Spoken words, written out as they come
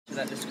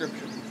that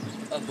description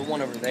of the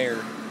one over there.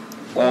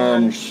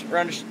 Orange,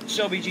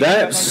 Shelby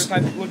G500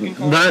 type of looking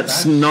car.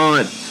 That's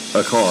not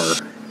a car.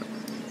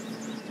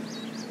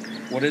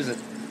 What is it?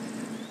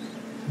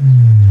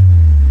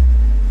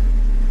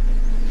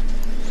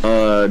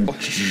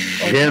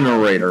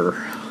 Generator.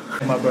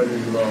 My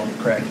brother's a little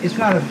crack. It's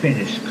not a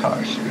finished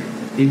car, sir.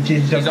 It's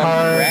just a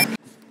car.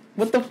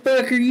 What the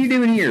fuck are you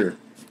doing here?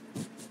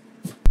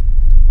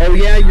 Oh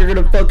yeah, you're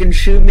gonna fucking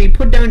shoot me?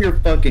 Put down your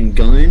fucking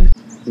gun.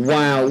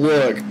 Wow,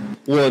 look,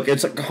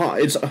 it's a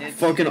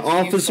fucking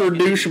officer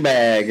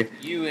douchebag.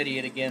 You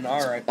idiot again.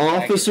 All right.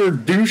 Officer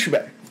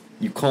douchebag.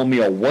 You call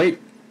me a white?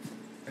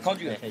 I called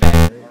you a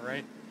faggot. All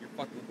right. Your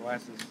fucking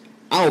glasses.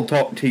 I'll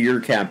talk to your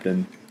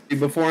captain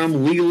before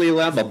I'm legally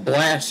allowed to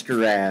blast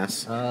your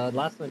ass.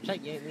 Last time I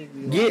checked, you ain't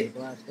legally allowed to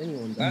blast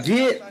anyone.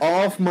 Get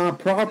off my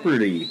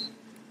property.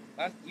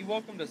 You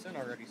welcomed us in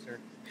already, sir.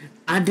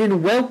 I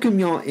didn't welcome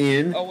y'all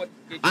in. Oh, what?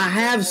 I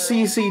have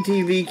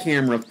CCTV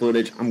camera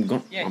footage. I'm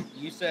going. Yeah,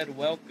 you said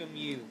welcome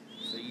you.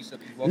 So you said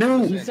we No.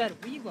 welcome You us in. said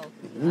we welcome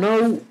you.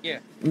 No. Yeah.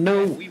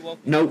 No. We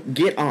welcome No.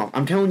 Get off.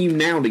 I'm telling you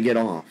now to get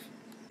off.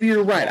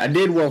 You're right. I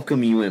did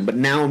welcome you in, but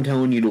now I'm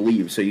telling you to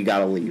leave. So you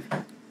gotta leave.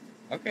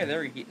 Okay,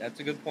 that's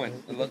a good point.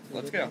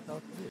 Let's go.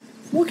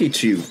 Look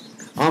at you,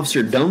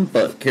 Officer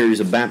Dumbfuck carries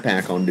a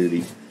backpack on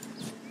duty.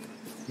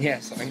 Yeah,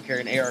 so I can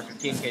carry an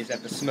AR-15 in case I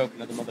have to smoke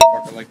another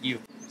motherfucker like you.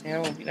 Yeah,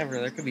 well, you never.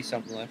 There could be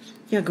something left.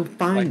 Yeah, go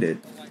find it.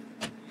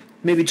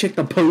 Maybe check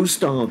the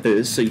post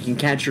office so you can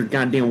catch your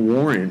goddamn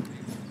warrant.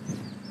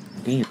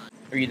 Damn.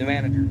 Are you the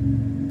manager?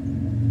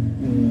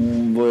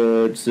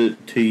 What's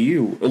it to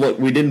you? Look,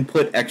 we didn't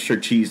put extra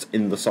cheese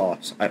in the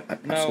sauce.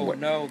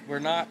 No, we're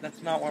not.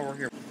 That's not why we're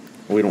here.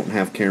 We don't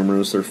have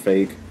cameras. They're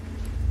fake.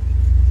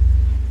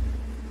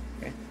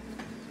 Okay.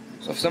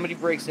 So if somebody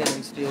breaks in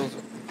and steals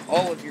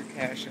all of your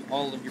cash and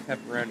all of your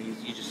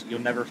pepperonis, you'll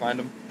never find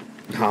them?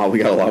 Oh, we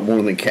got a lot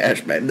more than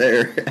cash back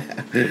there.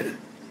 What do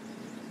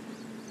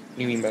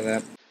you mean by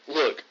that?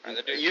 Look,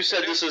 you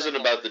said this isn't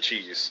about the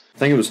cheese. I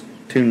think it was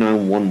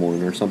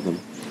 2911 or something.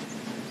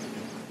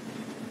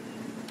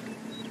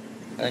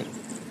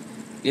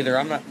 Either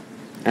I'm not...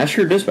 Ask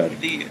your dispatch.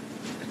 That's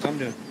what I'm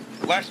doing.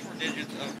 The last 4 digits of